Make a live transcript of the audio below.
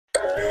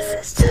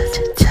What's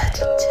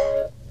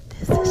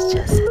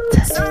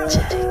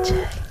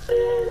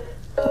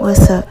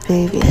up,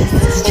 baby? Y'all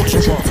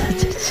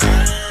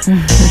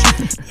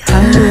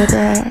hear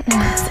that?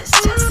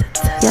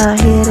 Y'all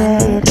hear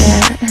that?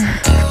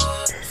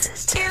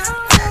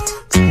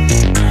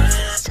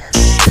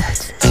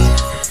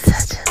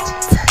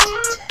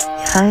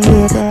 Y'all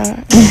hear that?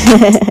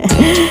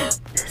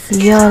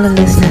 Y'all are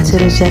listening to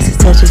the Just a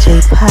Touch of J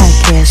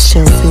podcast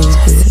show,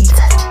 baby.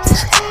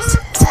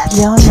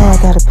 Y'all know I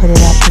gotta put it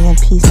out there in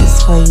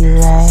pieces for you,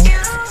 right?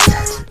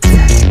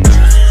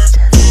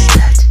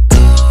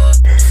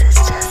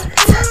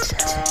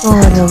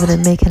 Going over to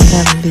making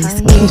Lemon Beast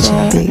kitchen,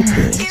 baby.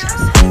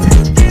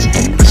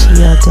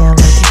 Y'all down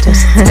like the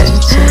Just a Touch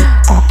of J.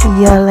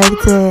 Y'all like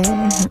that?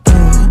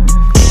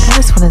 I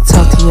just wanna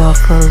talk to y'all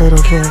for a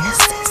little bit.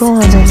 Go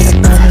on over to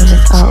my name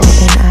is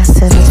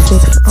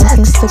RONI76 on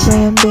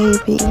Instagram,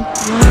 baby. You know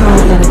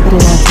I gotta put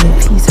it out there in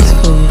pieces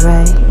for you,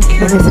 right?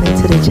 You're listening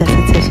to the Just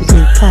a Touch of J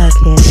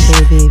podcast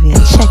show, baby.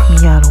 And check me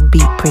out on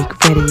Beat Break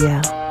Radio,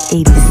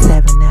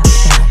 87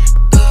 FM.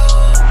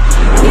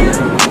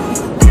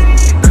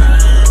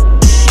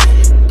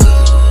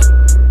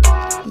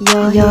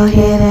 Y'all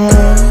hear that?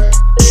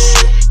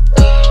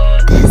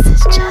 This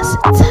is Just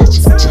a Touch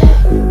of J.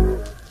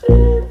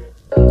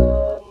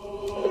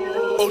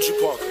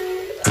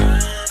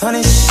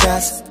 Honey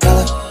shots,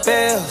 dollar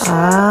bills.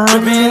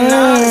 Oh, man.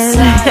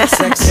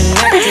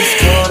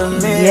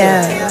 Yeah,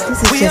 this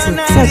is Just a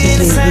Touch of J,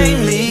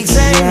 baby.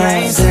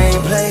 Yes.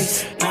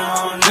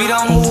 And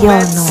y'all know I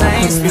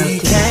put it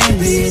out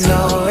there.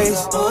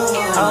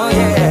 Oh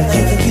yeah,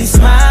 you can keep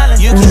smiling,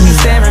 you can be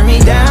staring me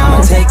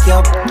down. Take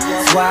your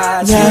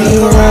watch, you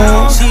look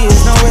around. She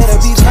is nowhere to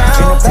be found.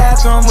 In the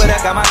bathroom where I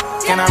got my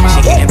and I'm out.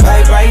 She getting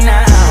paid right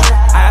now.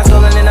 Eyes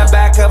rolling in the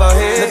back of her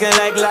head, looking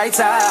like lights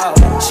out.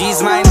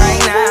 She's mine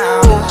right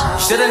now.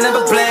 Should've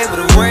never played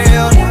with a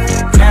real.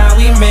 Now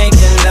we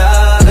making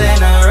love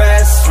in a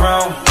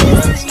restroom.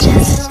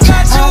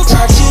 I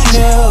thought you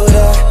knew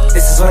that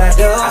this is what I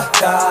do. I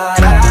thought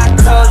I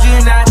told you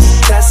not to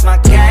test my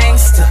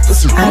gangster.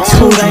 I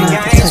told you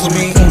not to touch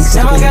my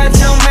gangster, now I got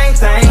your main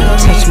thing on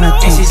me. Touch my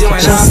And she's doing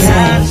all gangster,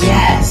 that.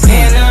 yes.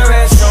 In the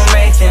restroom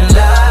making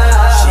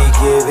love. She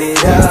give it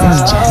up.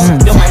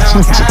 Doing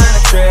all kind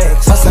of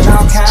tricks. Busting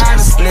all kind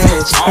of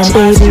splits. And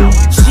baby,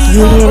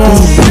 you hear that?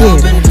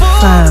 You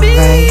fine,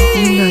 right?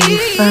 You know you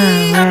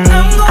fine, right?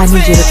 I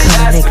need you to come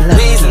and make love in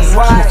this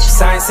kitchen.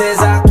 Sign says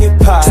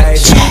occupied.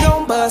 She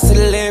gon' bust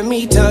it, let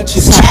me touch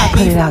it. So I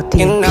put it out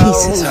there in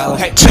pieces for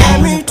you.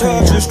 Let me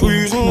touch it,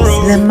 squeeze and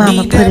roll. Let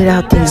mama put it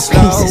out there in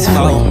pieces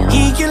for you.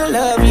 He can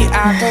love me,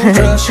 I can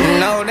trust you.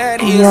 Know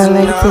that he's Y'all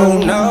like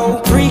no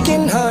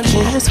freaking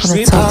hunching. I just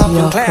wanna talk to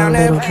y'all for a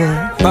little bit.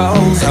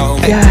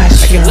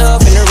 Gosh, making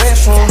love in the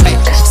restroom.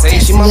 Say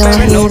she my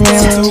baby, no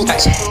tattoo.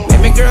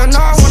 Baby girl, no,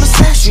 I wanna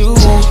sex you.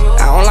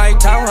 I don't like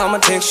talk, I'ma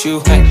text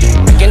you.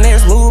 Making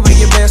this move, be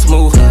your best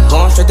move.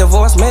 Going straight to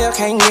voicemail,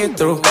 can't get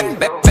through.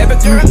 Baby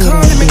girl,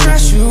 come let me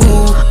crush you.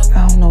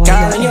 I don't know why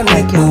y'all act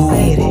like y'all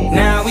made it.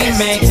 Now we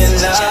making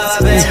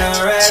love in a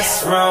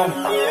restroom.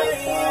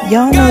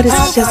 Y'all know this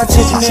is Just a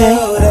Touch of J.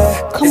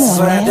 Come on,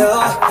 man.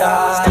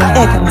 Stop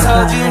acting like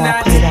y'all know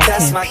I put it out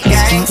there in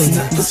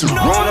pieces for you.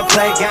 Wanna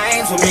play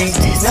games with me?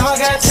 Now I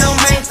got your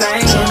main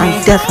thing with me.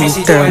 I'm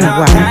definitely thoroughly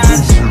right.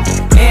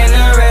 In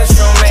the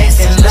restroom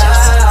making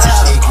love.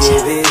 She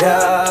give it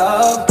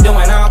up.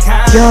 Doing all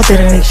kinds. Y'all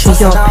better make sure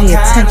y'all pay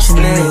attention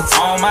to me.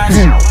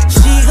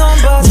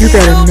 You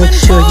better make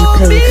sure you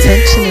pay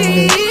attention to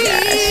me.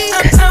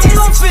 Cause this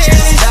is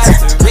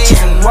Just a Touch of J.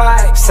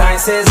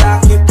 Science is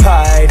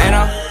occupied. And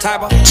I'm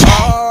type of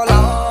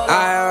baller. I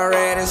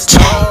already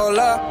stole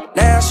her.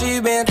 Now she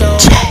been through.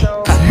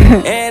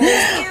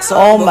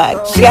 Oh my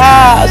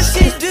gosh.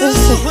 This is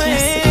Just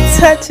a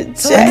Touch of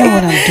J. I know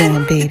what I'm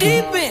doing, baby.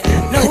 I'm putting it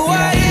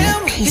out there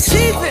in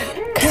pieces.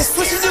 Cause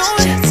this is Just a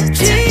Touch of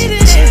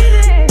J.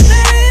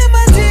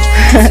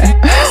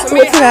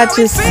 What did I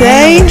just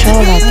say?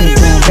 Y'all out there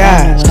doing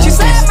God.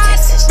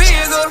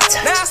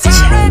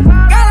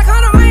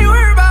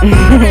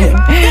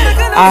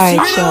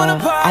 Alright, y'all.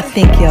 I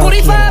think y'all get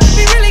it.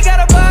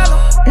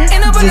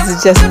 This is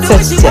Just a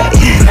Touch of J.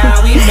 And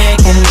I'm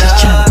just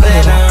trying to put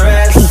it out in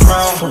pieces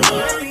for you.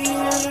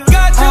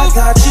 I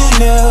thought you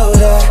knew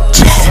that.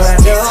 But I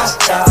know I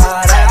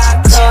thought I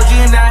told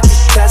you not to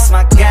test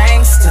my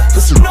gangster.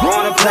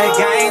 Wanna play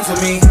games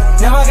with me?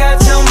 Now I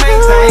got your main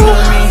thing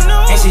with me.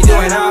 And she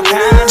doing all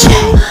kinds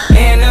of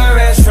in the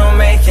restroom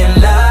making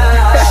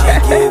love. She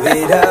give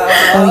it up.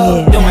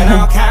 Oh yeah. Doing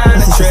all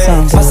kinds of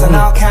tricks. Busting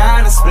all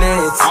kinds of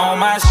splits on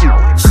my shoe.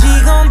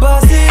 She gon'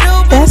 bust it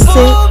open. That's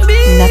it.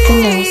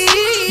 Nothing else.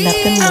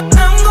 Nothing more.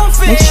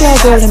 Make sure y'all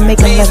go to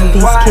Making Love in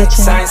Beast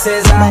Kitchen.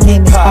 My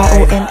name is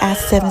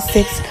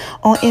RONI76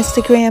 on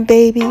Instagram,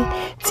 baby.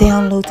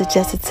 Download the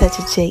Just a Touch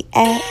of J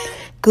app.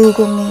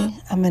 Google me.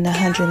 I'm in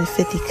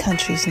 150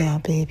 countries now,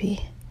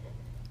 baby.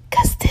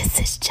 Cause this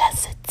is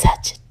Just a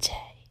Touch of J.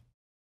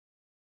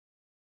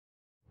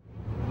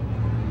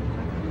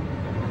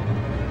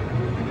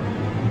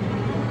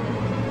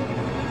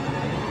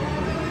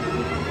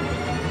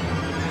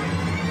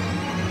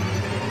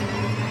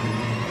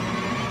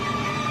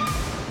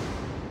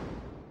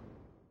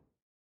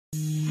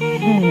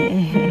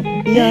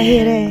 Y'all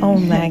hear that? Oh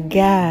my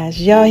gosh,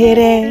 y'all hear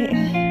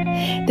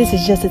that? This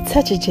is Just a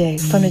Touch of J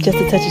from the Just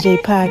a Touch of J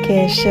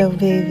podcast show,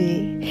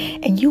 baby.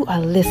 And you are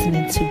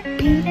listening to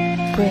Beat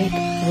Break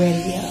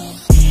Radio,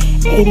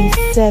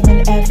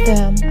 87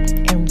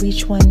 FM and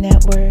Reach One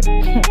Network.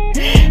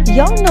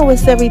 Y'all know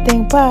it's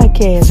Everything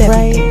Podcast,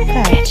 right?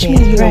 Catch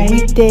me right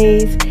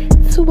weekdays,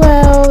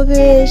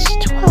 12-ish,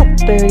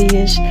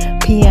 12:30-ish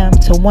p.m.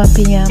 to 1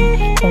 p.m.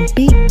 on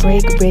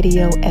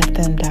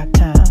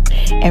BeatBreakRadioFM.com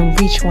and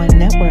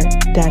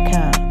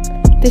ReachOneNetwork.com.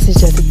 This is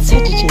Just a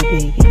Touch of J,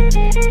 baby.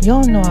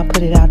 Y'all know I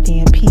put it out there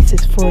in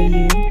pieces for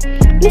you.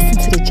 Listen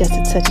to the Just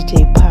a Touch of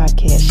J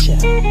podcast show.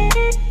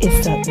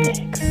 It's up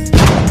next.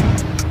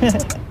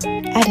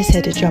 I just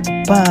had to drop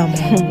a bomb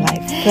on them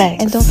like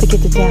flex. And don't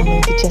forget to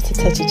download the Just a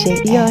Touch of J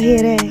app. Y'all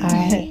hear that?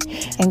 Alright.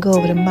 And go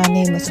over to My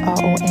Name is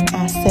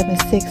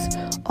RONI76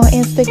 on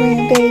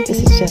Instagram, baby.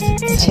 This is Just a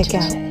Touch. And check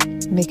out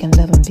Making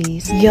Love and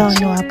Bees. Y'all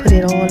know I put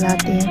it all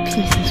out there in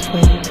pieces for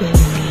you, baby.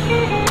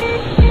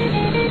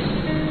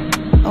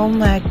 Oh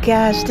my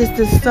gosh, this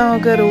the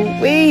song of the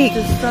week.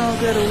 The song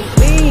of the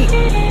week.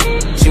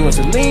 She wants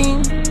to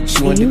lean,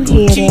 she wants you the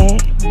hear Gucci.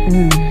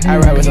 That? I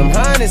ride with some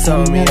hundreds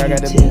on me, I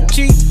got the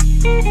Gucci.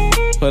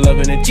 Pull up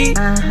in a Jeep,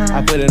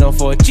 I put it on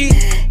for a Jeep.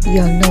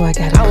 Y'all know I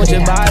gotta I want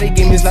your body,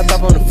 give me this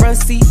laptop on the front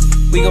seat.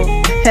 We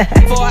gon'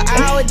 for an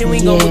hour, then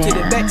we gon' move to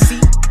the back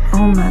seat.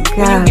 Oh my God,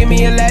 when you give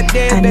me a lap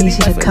dance, I need you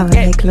to come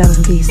and make love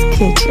in Beast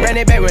Kitchen. Run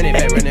it back, run it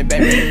back, run it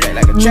back, run it back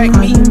like a track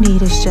meet. All you need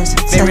is just a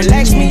touch. They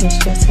relax me,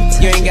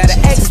 you ain't gotta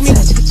ask me.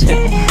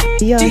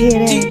 Y'all hear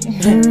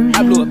that?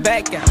 I blew it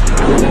back out,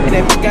 and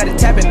then we got it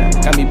tapping up.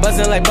 Got me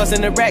buzzing like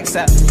busting the racks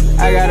out.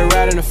 I got a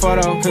ride in the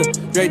photo,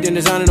 draped in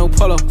designer, no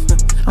polo.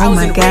 Oh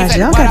my gosh,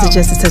 y'all got the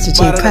Just a Touch of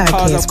J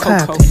podcast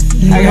poppin'.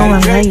 You know I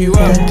love you,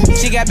 baby.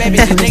 She got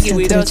babies and naked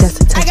with us.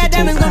 I got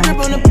diamonds gon' drip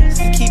on the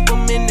keep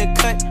them in the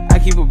cut. I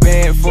keep a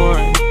bad for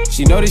her.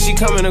 She know that she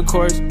coming, of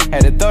course.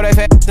 Had to throw that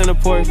fat in the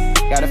porch.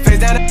 Got her face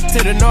down to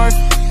the north.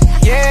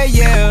 Yeah,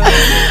 yeah.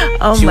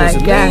 Oh my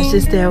gosh,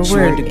 it's that word. She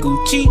want the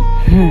Gucci.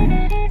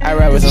 I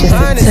ride with some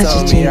hundreds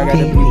on me. I got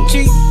the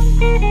Gucci.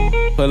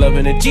 Pull up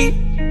in a Jeep.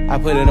 I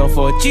put it on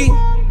for a Jeep.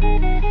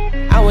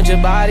 I want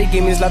your body,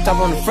 give me this laptop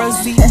on the front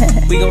seat.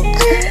 We gon'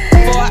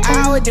 for an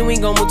hour, then we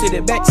gon' move to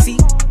the back seat.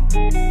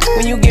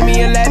 When you give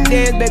me a lap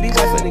dance, baby,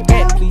 wait for the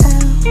gap, please.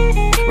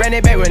 Run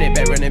it back, run it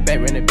back, run it back,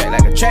 run it back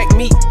like a track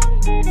meet.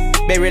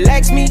 Baby,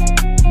 relax me,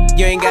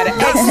 you ain't gotta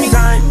ask me.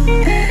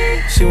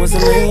 She wants to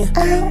lean,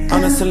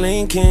 I'm the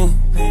Celine King.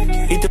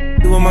 Eat the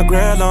with my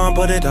grill on,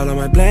 put it all on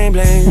my bling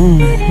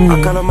bling.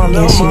 I call her my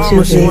little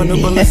mama, she want the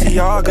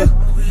Balenciaga.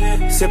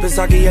 Sippin'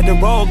 sake at the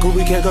road, cause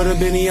we can't go to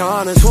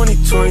Benihana.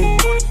 2020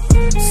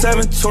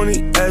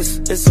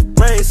 720S, it's a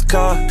race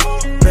car.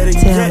 Better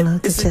yet,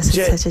 it's a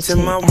jet. Till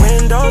my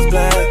windows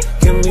black.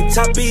 Give me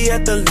toppy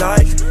at the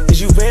light.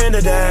 Is you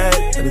into that?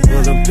 And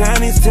pull the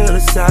panties to the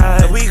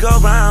side. We go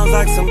rounds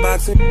like some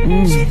boxing.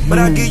 But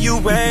I give you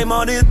way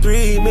more than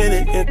 3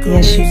 minute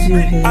increments. Yes, you do,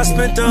 baby. I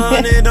spent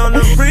 100 on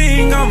the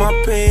ring on my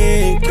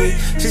pinky.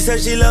 She said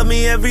she love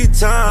me every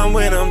time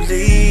when I'm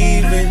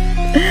leaving.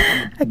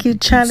 I keep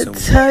trying to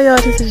tell y'all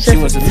this is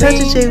Just a Touch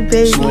of J,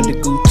 baby. She want the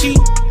Gucci.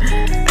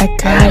 I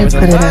gotta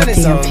put it out there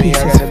in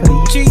pieces for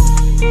you.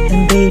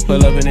 And baby,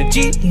 pull up in a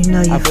Jeep. You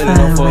know you I put fine, it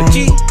on for a right?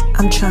 Jeep.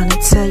 I'm trying to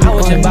tell you I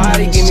want your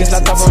body, give me this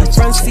laptop on the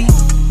front seat.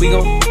 We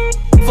gon'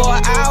 for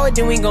an hour,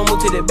 then we gon' move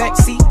to the back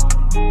seat.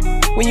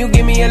 When you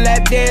give me a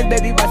lap dance,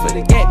 baby, wait for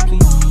the gap,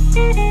 please.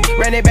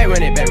 Run it back,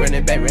 run it back, run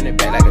it back, run it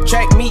back like a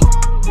track meet.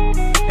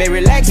 Baby,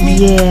 relax me.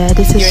 Yeah,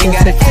 this is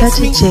Just a Touch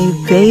of J,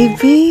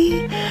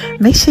 baby.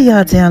 Make sure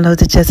y'all download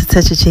the Just a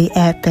Touch of J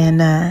app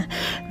and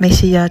make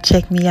sure y'all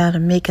check me out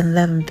on Making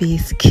Love and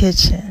Beast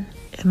Kitchen.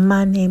 And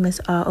my name is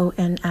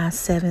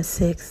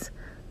RONI76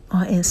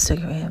 on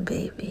Instagram,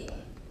 baby.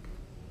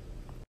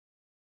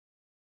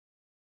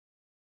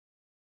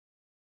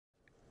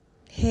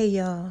 Hey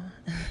y'all,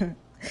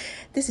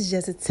 this is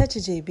Just a Touch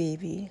of J,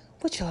 baby.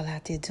 What y'all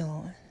out there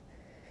doing?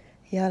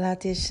 Y'all out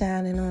there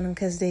shining on them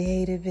because they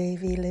hate it,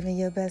 baby, living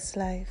your best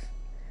life,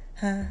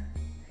 huh?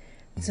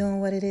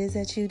 Doing what it is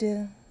that you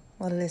do?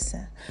 Well,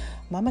 listen,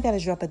 mama got to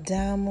drop a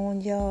dime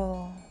on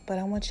y'all, but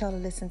I want y'all to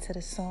listen to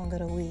the song of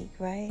the week,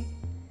 right?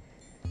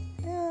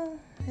 Yeah,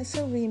 it's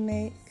a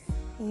remake,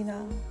 you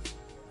know,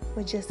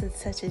 with just a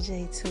touch of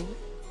J to it.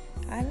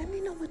 All right, let me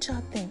know what y'all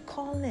think.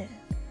 Call in,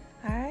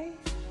 all right?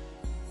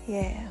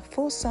 Yeah,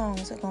 full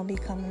songs are going to be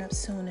coming up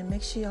soon, and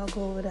make sure y'all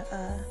go over to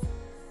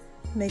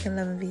Making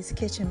Love and Beast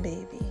Kitchen,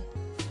 baby.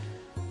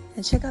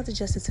 And check out the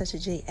Just a Touch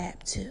of J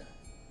app, too.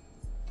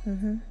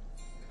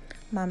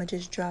 Mama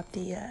just dropped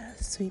the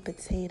sweet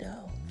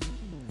potato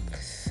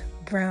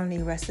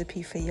brownie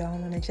recipe for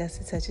y'all on the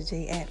Just a Touch of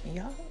J app.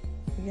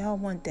 Y'all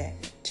want that.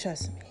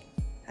 Trust me.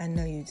 I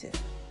know you do.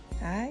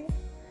 All right?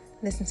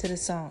 Listen to the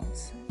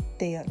songs.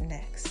 They up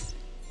next.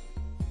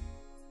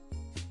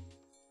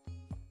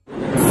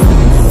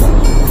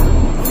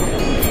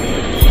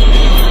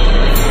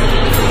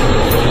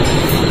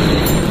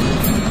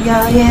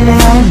 Y'all hear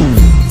that?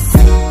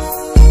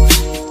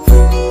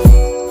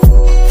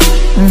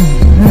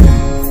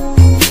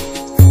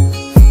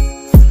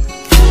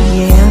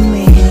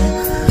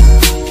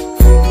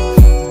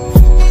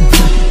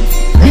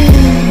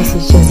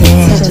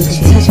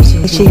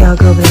 sure y'all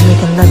go over to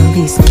Making Love in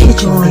V's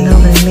Kitchen. Going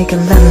over to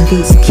Making Love in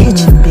V's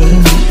Kitchen, baby.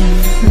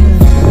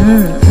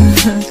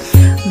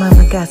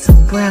 Mama got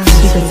some brownies,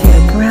 sweet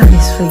potato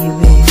brownies for you,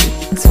 baby.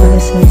 Thanks for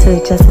listening to the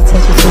Just a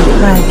Touch of J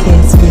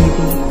podcast,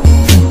 baby.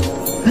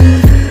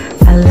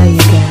 I love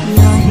you guys.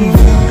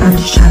 I'm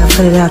just trying to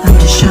put it out. I'm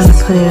just trying to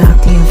put it out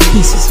there in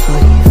pieces for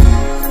you.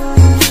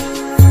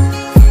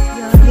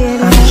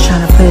 I'm just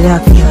trying to put it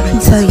out there in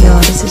pieces. Tell y'all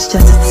this is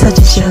just a touch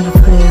of J. Trying to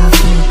put it out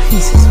there in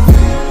pieces for you.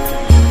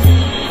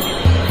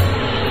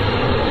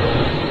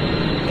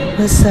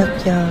 What's up,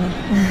 y'all?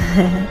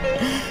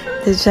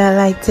 Did y'all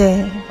like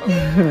that?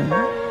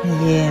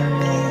 Yeah,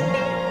 man.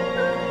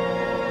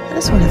 I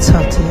just want to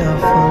talk to y'all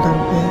for a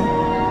little bit.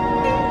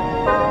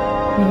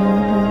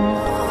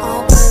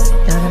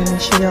 Y'all gotta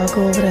make sure y'all go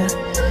over there.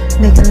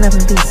 Making Love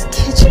in V's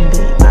Kitchen,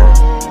 baby.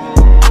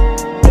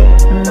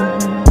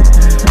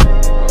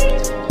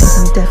 Cause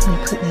I'm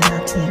definitely putting it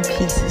out there in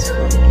pieces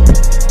for you.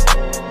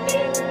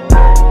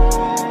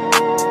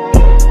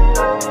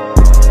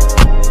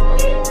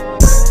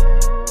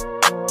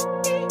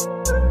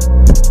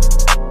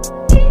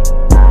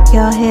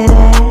 Y'all hear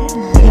that?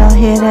 Y'all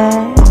hear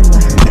that? Oh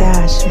my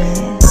gosh,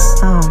 man.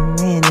 Oh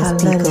man, this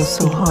beat goes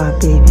so hard,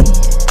 baby.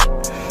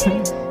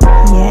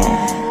 Yeah.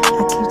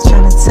 I keep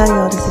trying to tell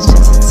y'all this is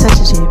just a touch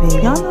of J,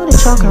 baby. Y'all know that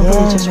y'all can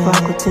really just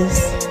rock with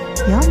this.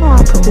 Y'all know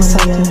I put this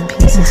out there in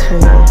pieces for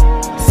you.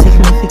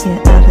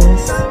 Significant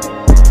others.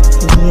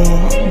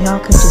 Yeah. Y'all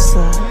can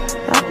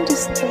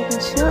just take and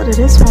chill to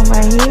this one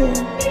right here.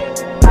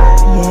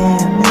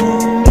 Yeah,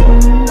 man.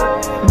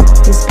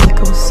 This beat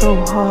goes so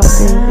hard,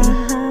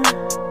 baby.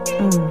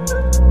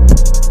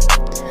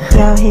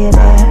 Y'all hear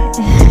that?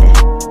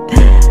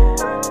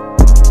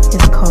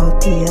 It's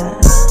called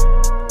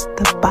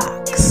the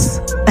box.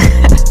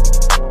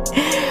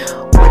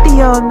 What do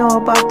y'all know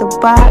about the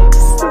box?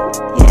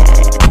 Yeah.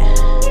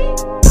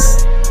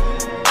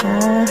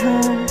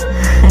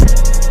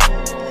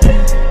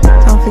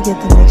 Don't forget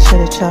to make sure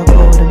that y'all go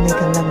over to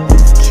Making Love in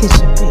V's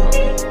Kitchen, baby.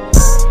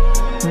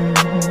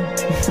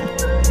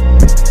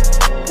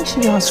 Make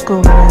sure y'all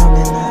scroll around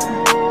and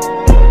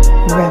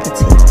grab a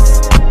taste.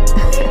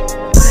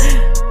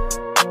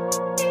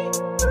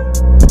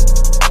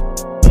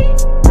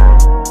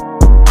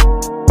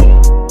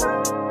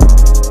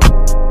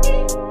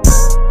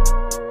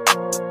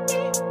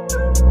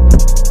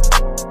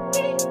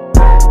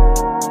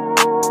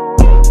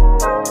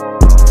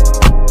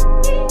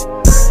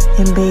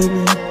 And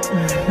baby,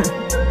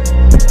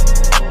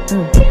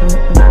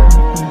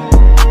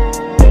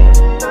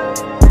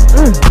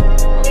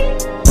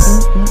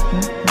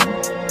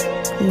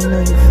 you know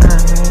you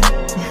fine, right?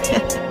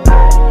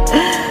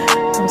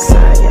 I'm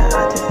sorry, y'all. I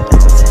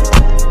just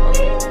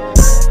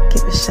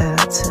give a shout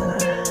out to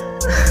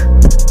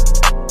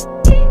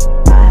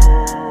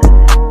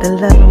the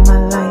love of my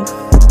life.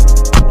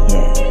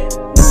 Yeah, you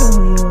know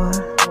who you are.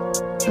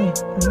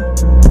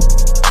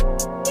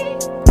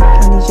 I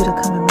need you to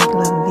come and make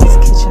love in V's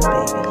Kitchen,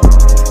 baby.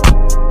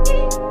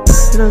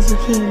 Little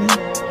zucchini.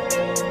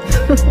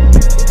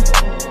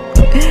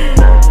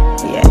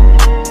 Yeah.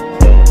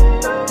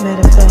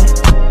 Matter of fact,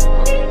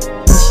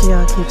 make sure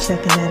y'all keep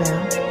checking that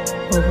out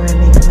over at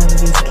Making Love in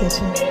V's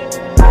Kitchen.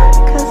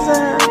 Cause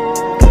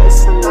got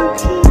some new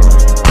peeling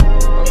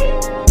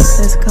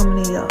that's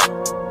coming to y'all.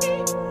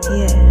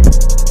 Yeah.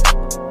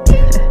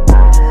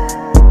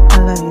 I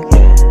love you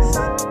guys.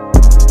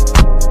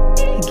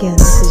 Again,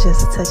 this is just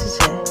a touch of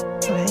J,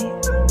 right?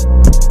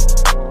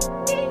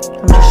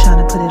 I'm just trying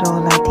to put it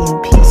all out there in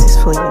pieces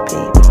for you,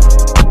 baby.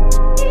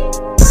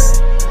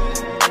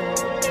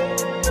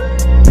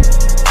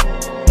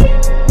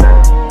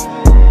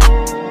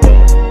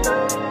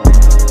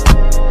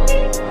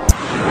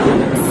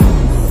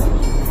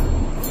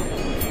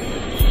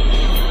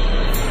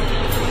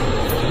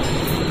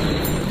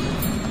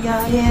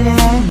 Y'all hear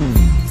that?